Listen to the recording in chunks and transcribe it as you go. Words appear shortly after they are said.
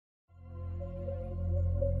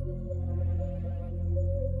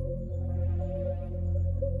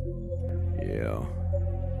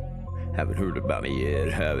Haven't heard about me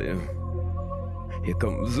yet, have you? Here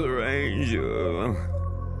comes the ranger.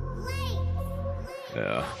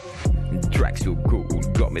 Yeah. Track so cool,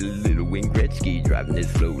 got me a little wing Gretzky, driving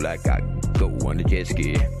this flow like I go on a jet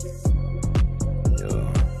ski.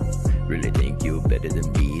 Really think you're better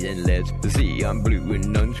than me, then let's see. I'm blue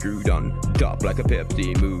and unscrewed on top like a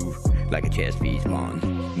Pepsi, move like a chess piece pawn.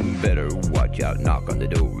 Better watch out, knock on the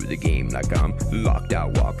door of the game like I'm locked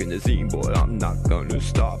out, walking the scene, boy, I'm not gonna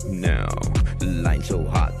stop now. The line's so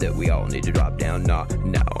hot that we all need to drop down. Now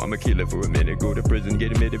I'm a killer for a minute, go to prison,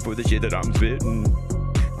 get admitted for the shit that I'm spitting.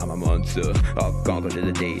 I'm a monster, I'll conquer to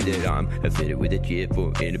the day that I'm fitted with a chip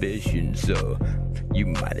for inhibition, so you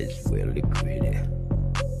might as well quit it.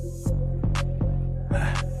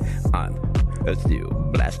 I'm a still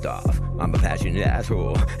blast off, I'm a passionate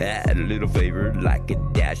asshole, add a little flavor like a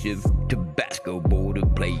dash of Tabasco. Bored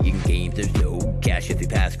of playing games, there's no cash if you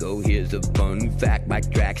pass go. Here's a fun fact, my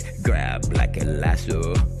tracks grab like a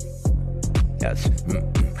lasso. Yes,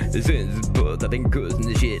 since birth I've been cursing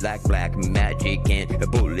the shit like black magic. Can't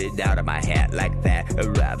pull it out of my hat like that. A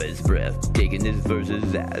rabbit's breath, taking this verse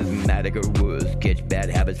is asthmatic or worse. Catch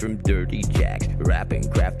bad habits from dirty jacks, rapping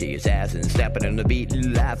crafty assassins, snapping on the beat,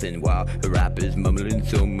 laughing while a rapper's mumbling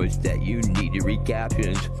so much that you need to read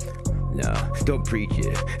captions. No, don't preach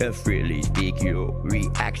it, freely speak your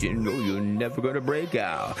reaction, or you're never gonna break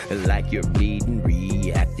out like you're bleeding,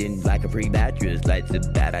 reacting like a free mattress. Life's a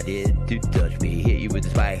bad idea to touch me, hit you with a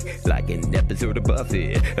spike like an episode of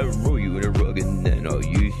Buffy. I'll roll you in a rug and then I'll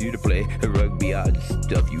use you to play a rugby. I'll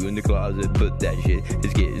stuff you in the closet, but that shit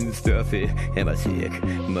is getting stuffy. Am I sick?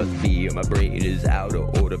 Must be, or my brain is out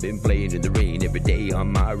of order. Been playing in the rain every day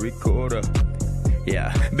on my recorder.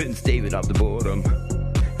 Yeah, been staving off the boredom.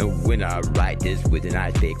 When I write this with an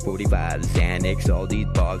ice pick 45 Xanax, all these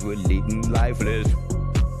bars will leave me lifeless.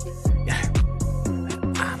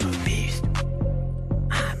 I'm a beast.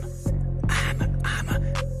 I'm a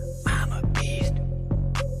beast.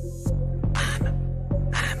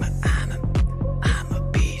 I'm a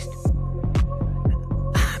beast.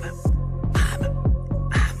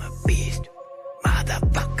 I'm a beast.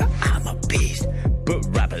 Motherfucker, I'm a beast. Put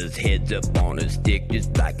rappers' heads up on a stick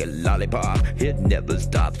just like a lollipop. It never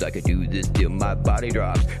stops, I could do this till my body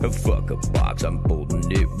drops. Fuck a box, I'm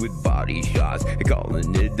holding it with body shots,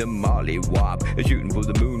 calling it the Molly Wop. Shooting for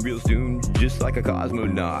the moon real soon, just like a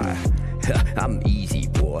cosmonaut. I'm easy,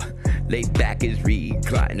 boy. Laid back as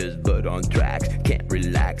recliners, but on tracks. Can't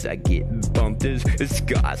relax, I get bumped as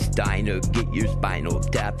Scott Steiner. Get your spinal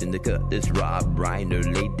tapped in the cut, this Rob Reiner.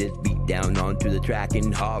 Laid this beat down onto the track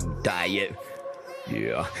and hog tie it.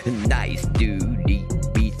 Yeah, nice dude, eat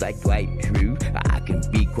beats like Dwight Schrute. I can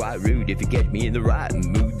be quite rude if you catch me in the right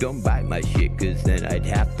mood. Don't bite my shit, cause then I'd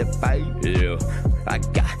have to fight you. I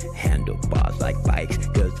got handlebars like bikes,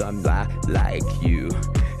 cause I'm like you.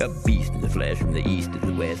 A beast in the flesh from the east to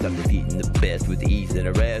the west. I'm defeating the best with ease and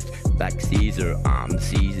arrest. Like Caesar, I'm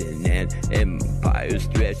seasoned and empire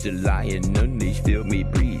stretched. The lion unleashed, feel me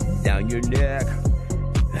breathe down your neck.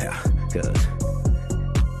 Yeah, cause